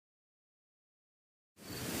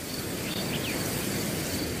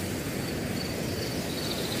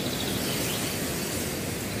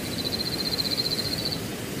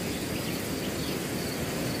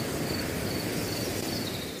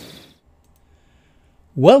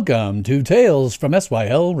Welcome to Tales from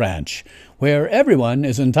SYL Ranch, where everyone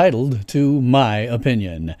is entitled to my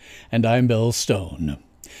opinion. And I'm Bill Stone.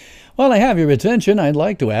 While I have your attention, I'd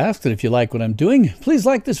like to ask that if you like what I'm doing, please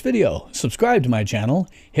like this video, subscribe to my channel,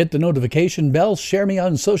 hit the notification bell, share me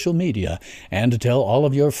on social media, and tell all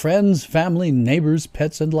of your friends, family, neighbors,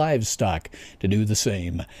 pets, and livestock to do the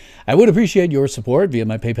same. I would appreciate your support via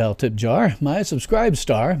my PayPal tip jar, my Subscribe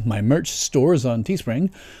Star, my merch stores on Teespring,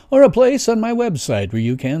 or a place on my website where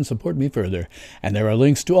you can support me further. And there are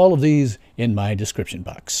links to all of these in my description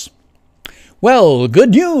box. Well,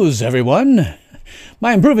 good news, everyone!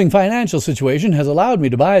 My improving financial situation has allowed me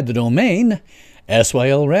to buy the domain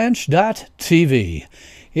sylranch.tv.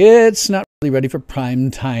 It's not really ready for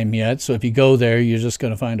prime time yet, so if you go there, you're just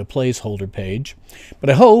going to find a placeholder page. But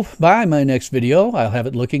I hope by my next video, I'll have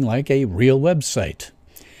it looking like a real website.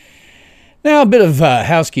 Now, a bit of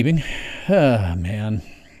housekeeping. Man.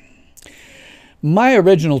 My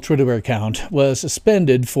original Twitter account was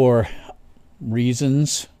suspended for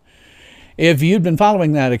reasons. If you'd been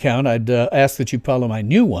following that account, I'd ask that you follow my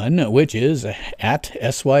new one, which is at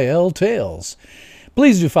SYL Tales.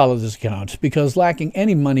 Please do follow this account, because lacking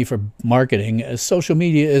any money for marketing, social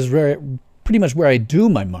media is pretty much where I do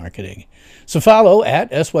my marketing. So follow at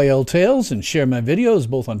SYL Tales and share my videos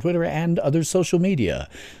both on Twitter and other social media.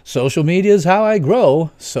 Social media is how I grow,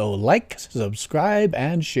 so like, subscribe,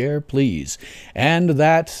 and share, please. And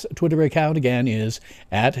that Twitter account, again, is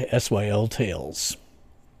at SYL Tales.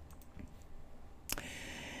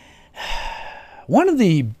 One of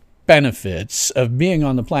the benefits of being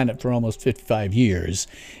on the planet for almost 55 years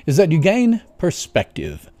is that you gain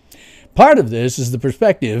perspective. Part of this is the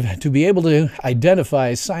perspective to be able to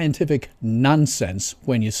identify scientific nonsense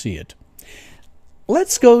when you see it.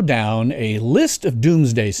 Let's go down a list of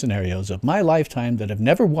doomsday scenarios of my lifetime that have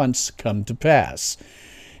never once come to pass.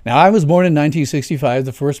 Now, I was born in 1965.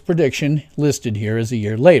 The first prediction listed here is a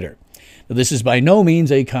year later. Now, this is by no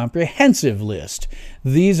means a comprehensive list.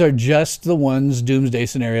 These are just the doomsday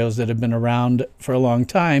scenarios that have been around for a long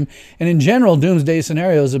time, and in general, doomsday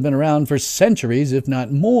scenarios have been around for centuries, if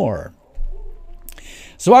not more.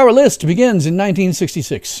 So our list begins in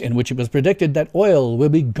 1966, in which it was predicted that oil will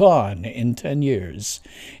be gone in 10 years.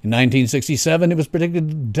 In 1967, it was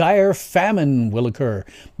predicted dire famine will occur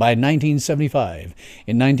by 1975.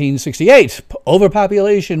 In 1968,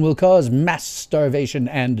 overpopulation will cause mass starvation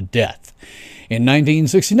and death. In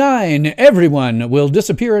 1969, everyone will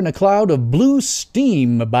disappear in a cloud of blue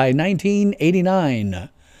steam by 1989.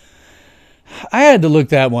 I had to look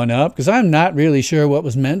that one up because I'm not really sure what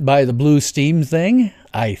was meant by the blue steam thing.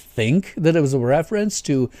 I think that it was a reference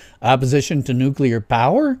to opposition to nuclear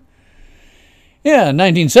power. Yeah,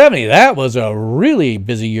 1970, that was a really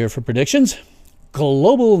busy year for predictions.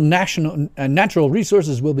 Global natural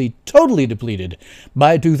resources will be totally depleted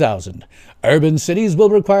by 2000. Urban cities will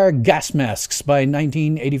require gas masks by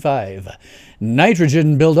 1985.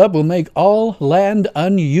 Nitrogen buildup will make all land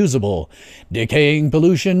unusable. Decaying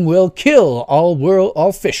pollution will kill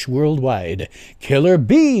all fish worldwide. Killer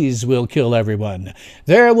bees will kill everyone.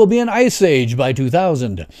 There will be an ice age by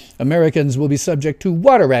 2000. Americans will be subject to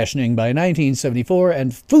water rationing by 1974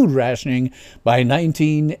 and food rationing by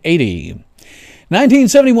 1980.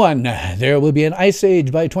 1971, there will be an ice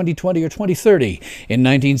age by 2020 or 2030. In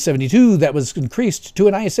 1972, that was increased to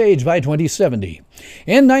an ice age by 2070.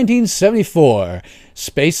 In 1974,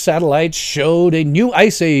 space satellites showed a new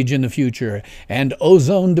ice age in the future, and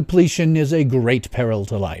ozone depletion is a great peril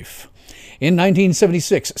to life. In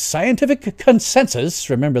 1976, scientific consensus,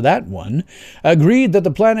 remember that one, agreed that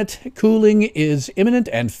the planet cooling is imminent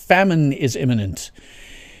and famine is imminent.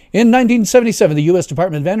 In 1977, the U.S.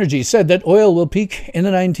 Department of Energy said that oil will peak in the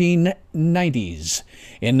 1990s.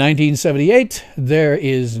 In 1978, there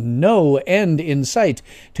is no end in sight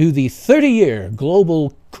to the 30-year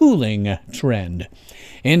global cooling trend.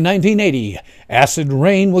 In 1980, acid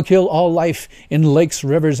rain will kill all life in lakes,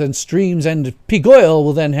 rivers, and streams, and peak oil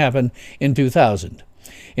will then happen in 2000.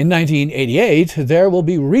 In 1988, there will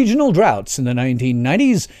be regional droughts. In the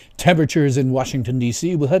 1990s, temperatures in Washington,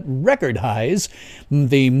 D.C. will hit record highs.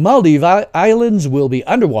 The Maldives Islands will be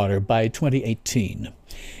underwater by 2018.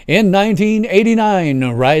 In 1989,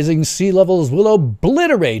 rising sea levels will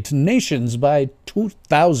obliterate nations by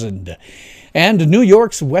 2000. And New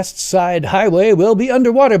York's West Side Highway will be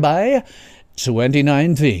underwater by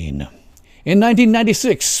 2019. In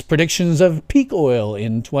 1996, predictions of peak oil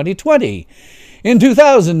in 2020. In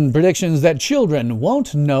 2000, predictions that children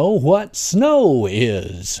won't know what snow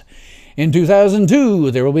is. In 2002,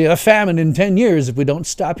 there will be a famine in 10 years if we don't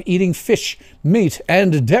stop eating fish, meat,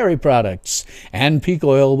 and dairy products. And peak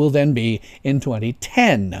oil will then be in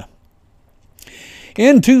 2010.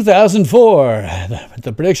 In 2004,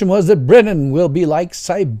 the prediction was that Britain will be like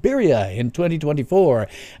Siberia in 2024,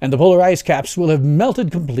 and the polar ice caps will have melted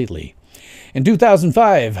completely. In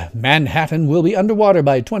 2005, Manhattan will be underwater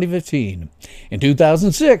by 2015. In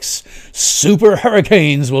 2006, super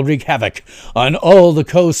hurricanes will wreak havoc on all the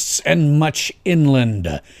coasts and much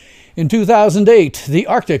inland. In 2008, the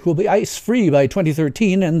Arctic will be ice-free by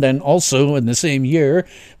 2013, and then also in the same year,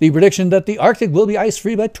 the prediction that the Arctic will be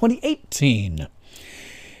ice-free by 2018.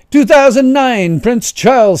 2009, Prince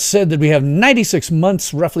Charles said that we have 96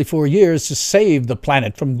 months, roughly 4 years, to save the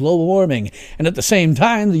planet from global warming. And at the same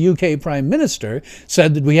time, the UK Prime Minister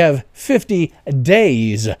said that we have 50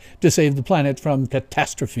 days to save the planet from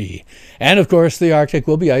catastrophe. And of course, the Arctic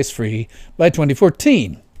will be ice-free by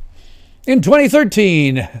 2014. In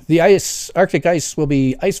 2013, the Arctic ice will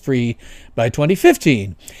be ice-free by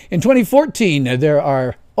 2015. In 2014, there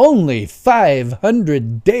are only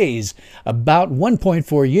 500 days, about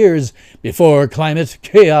 1.4 years before climate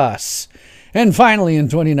chaos. And finally, in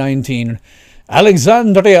 2019,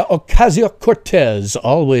 Alexandria Ocasio-Cortez,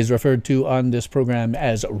 always referred to on this program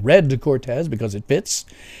as Red Cortez because it fits,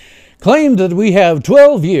 claimed that we have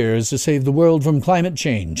 12 years to save the world from climate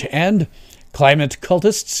change, and climate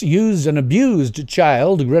cultists used an abused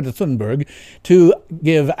child, Greta Thunberg, to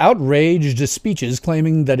give outraged speeches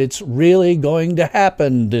claiming that it's really going to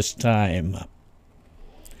happen this time.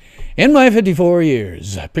 In my 54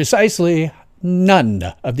 years, precisely none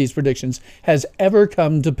of these predictions has ever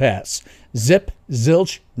come to pass. Zip,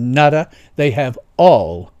 zilch, nada. They have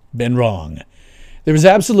all been wrong. There is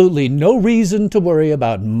absolutely no reason to worry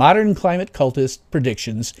about modern climate cultist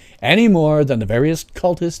predictions any more than the various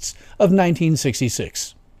cultists of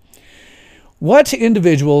 1966. What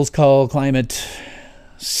individuals call climate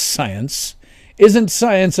science isn't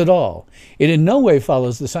science at all. It in no way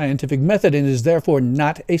follows the scientific method and is therefore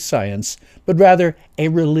not a science, but rather a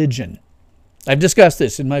religion. I've discussed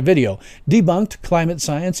this in my video, Debunked Climate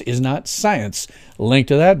Science is Not Science. Link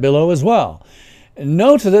to that below as well.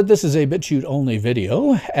 Note that this is a BitChute only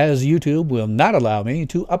video, as YouTube will not allow me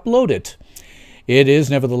to upload it. It is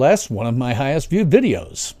nevertheless one of my highest viewed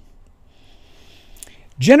videos.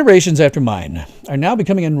 Generations after mine are now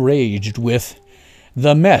becoming enraged with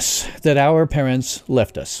the mess that our parents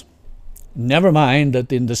left us. Never mind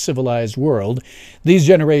that in the civilized world, these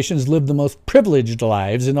generations lived the most privileged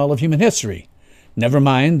lives in all of human history. Never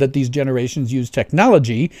mind that these generations used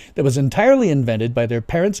technology that was entirely invented by their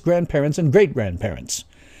parents, grandparents, and great-grandparents.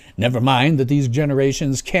 Never mind that these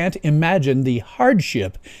generations can't imagine the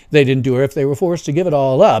hardship they'd endure if they were forced to give it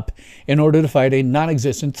all up in order to fight a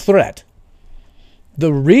non-existent threat.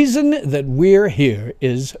 The reason that we're here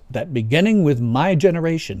is that beginning with my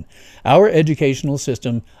generation, our educational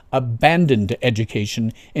system abandoned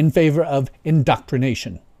education in favor of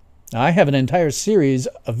indoctrination. I have an entire series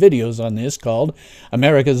of videos on this called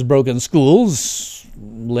America's Broken Schools,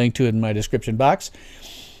 link to it in my description box,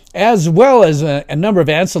 as well as a number of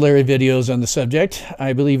ancillary videos on the subject.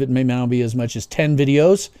 I believe it may now be as much as 10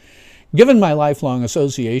 videos. Given my lifelong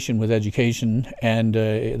association with education, and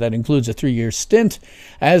that includes a 3-year stint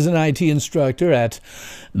as an IT instructor at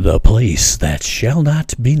the place that shall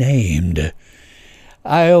not be named,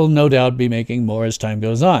 I'll no doubt be making more as time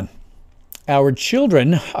goes on. Our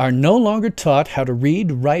children are no longer taught how to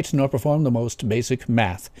read, write, nor perform the most basic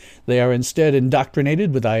math. They are instead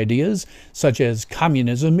indoctrinated with ideas such as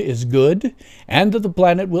communism is good and that the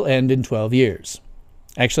planet will end in 12 years.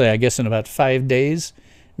 Actually, I guess in about 5 days,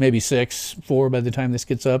 maybe 6, 4 by the time this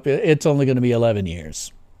gets up, it's only going to be 11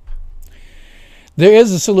 years. There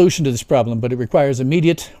is a solution to this problem, but it requires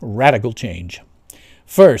immediate, radical change.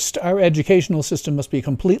 First, our educational system must be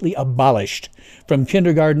completely abolished from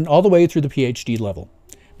kindergarten all the way through the PhD level.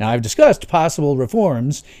 Now, I've discussed possible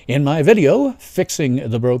reforms in my video, Fixing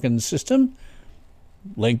the Broken System,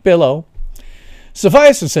 link below.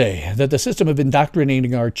 Suffice to say that the system of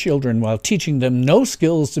indoctrinating our children while teaching them no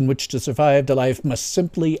skills in which to survive to life must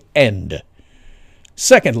simply end.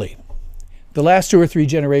 Secondly, the last 2 or 3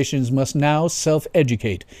 generations must now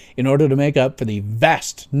self-educate in order to make up for the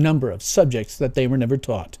vast number of subjects that they were never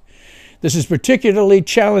taught. This is particularly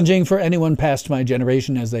challenging for anyone past my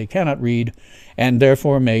generation as they cannot read and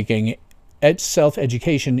therefore making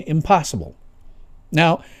self-education impossible.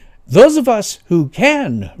 Now, those of us who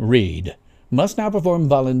can read must now perform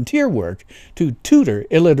volunteer work to tutor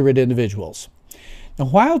illiterate individuals. Now,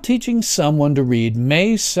 while teaching someone to read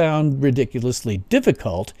may sound ridiculously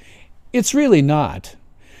difficult, it's really not.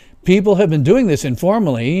 People have been doing this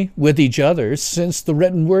informally with each other since the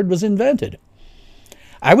written word was invented.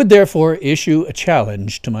 I would therefore issue a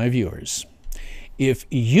challenge to my viewers. If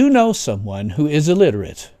you know someone who is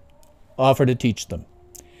illiterate, offer to teach them.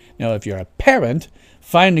 Now, if you're a parent,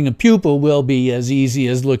 finding a pupil will be as easy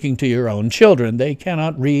as looking to your own children. They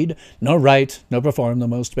cannot read, nor write, nor perform the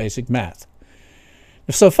most basic math.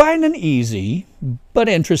 So find an easy but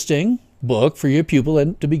interesting book for your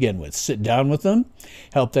pupil to begin with. Sit down with them,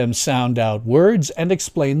 help them sound out words, and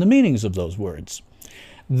explain the meanings of those words.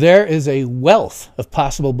 There is a wealth of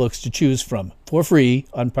possible books to choose from for free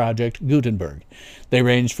on Project Gutenberg. They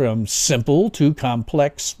range from simple to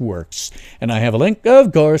complex works, and I have a link,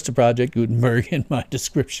 of course, to Project Gutenberg in my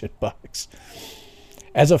description box.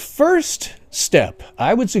 As a first step,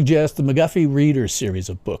 I would suggest the McGuffey Reader series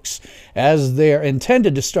of books, as they are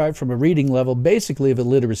intended to start from a reading level basically of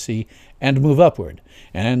illiteracy and move upward,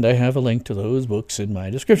 and I have a link to those books in my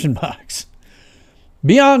description box.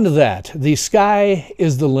 Beyond that, the sky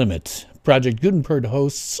is the limit. Project Gutenberg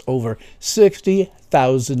hosts over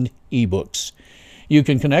 60,000 ebooks. You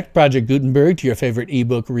can connect Project Gutenberg to your favorite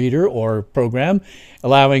ebook reader or program,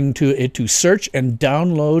 allowing it to search and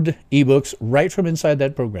download ebooks right from inside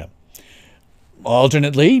that program.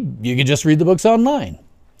 Alternately, you can just read the books online.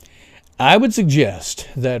 I would suggest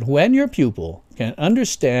that when your pupil can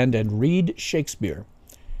understand and read Shakespeare,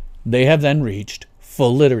 they have then reached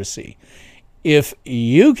full literacy. If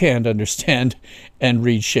you can't understand and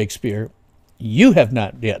read Shakespeare, you have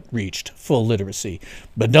not yet reached full literacy.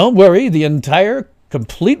 But don't worry, the entire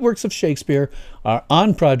complete works of Shakespeare are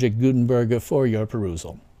on Project Gutenberg for your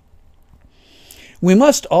perusal. We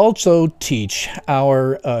must also teach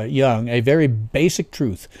our young a very basic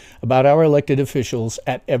truth about our elected officials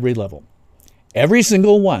at every level. Every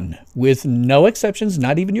single one, with no exceptions,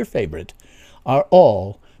 not even your favorite, are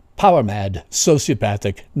all power-mad,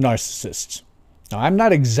 sociopathic narcissists. Now, I'm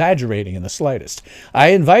not exaggerating in the slightest. I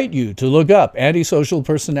invite you to look up antisocial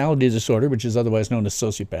personality disorder, which is otherwise known as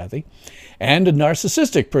sociopathy, and a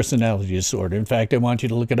narcissistic personality disorder. In fact, I want you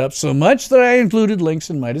to look it up so much that I included links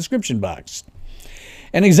in my description box.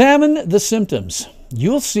 And examine the symptoms.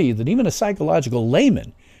 You'll see that even a psychological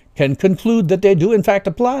layman can conclude that they do in fact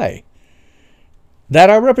apply. That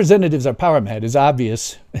our representatives are power mad is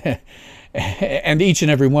obvious, and each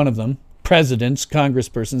and every one of them, presidents,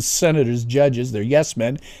 congresspersons, senators, judges, they're yes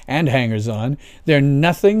men and hangers-on. They're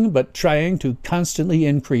nothing but trying to constantly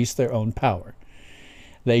increase their own power.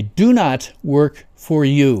 They do not work for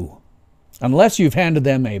you unless you've handed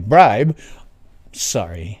them a bribe,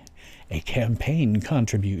 a campaign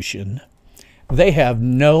contribution. They have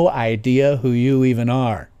no idea who you even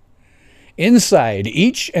are. Inside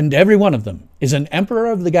each and every one of them is an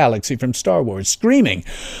Emperor of the Galaxy from Star Wars screaming,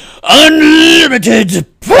 "Unlimited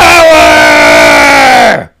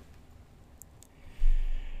power!"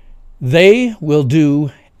 They will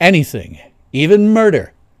do anything, even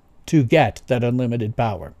murder, to get that unlimited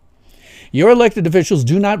power. Your elected officials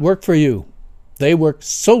do not work for you. They work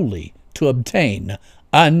solely to obtain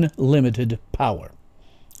unlimited power.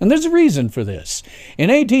 And there's a reason for this. In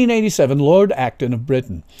 1887, Lord Acton of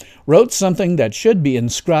Britain wrote something that should be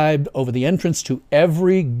inscribed over the entrance to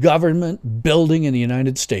every government building in the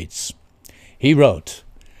United States. He wrote,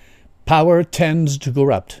 "Power tends to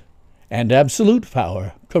corrupt, and absolute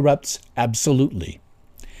power corrupts absolutely."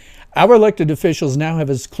 Our elected officials now have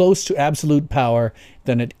as close to absolute power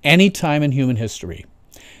than at any time in human history.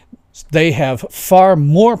 They have far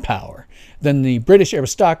more power than the British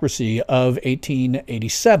aristocracy of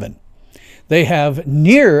 1887. They have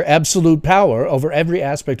near absolute power over every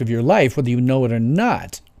aspect of your life, whether you know it or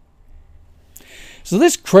not. So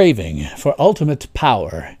this craving for ultimate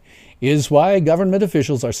power is why government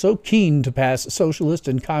officials are so keen to pass socialist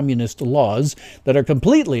and communist laws that are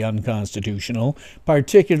completely unconstitutional,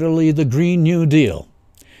 particularly the Green New Deal.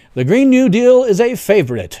 The Green New Deal is a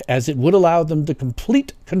favorite, as it would allow them to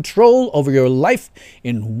complete control over your life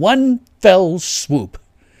in one fell swoop.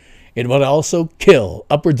 It would also kill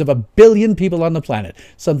upwards of 1 billion people on the planet,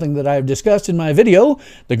 something that I have discussed in my video,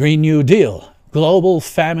 The Green New Deal, Global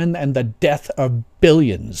Famine and the Death of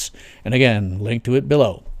Billions. And again, link to it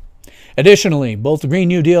below. Additionally, both the Green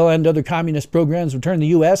New Deal and other communist programs would turn the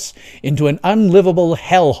U.S. into an unlivable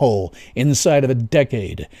hellhole inside of a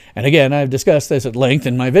decade. And again, I've discussed this at length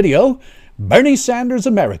in my video, Bernie Sanders'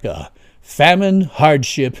 America, Famine,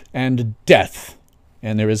 Hardship, and Death.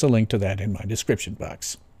 And there is a link to that in my description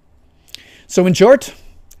box. So in short,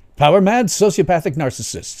 power-mad sociopathic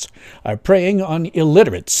narcissists are preying on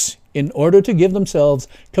illiterates in order to give themselves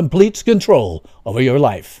complete control over your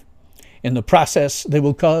life. In the process, they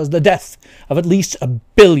will cause the death of at least 1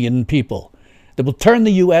 billion people. They will turn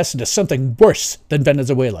the U.S. into something worse than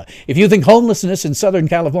Venezuela. If you think homelessness in Southern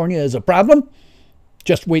California is a problem,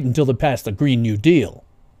 just wait until they pass the Green New Deal.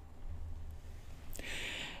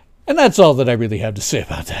 And that's all that I really have to say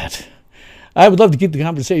about that. I would love to keep the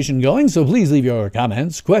conversation going, so please leave your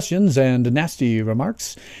comments, questions, and nasty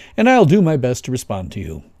remarks, and I'll do my best to respond to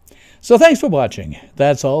you. So thanks for watching.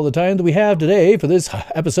 That's all the time that we have today for this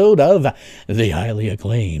episode of the highly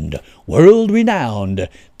acclaimed, world-renowned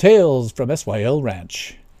Tales from SYL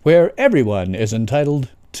Ranch, where everyone is entitled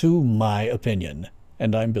to my opinion.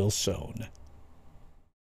 And I'm Bill Sohn.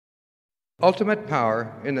 Ultimate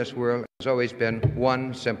power in this world has always been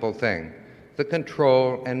one simple thing: the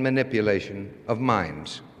control and manipulation of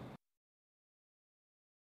minds.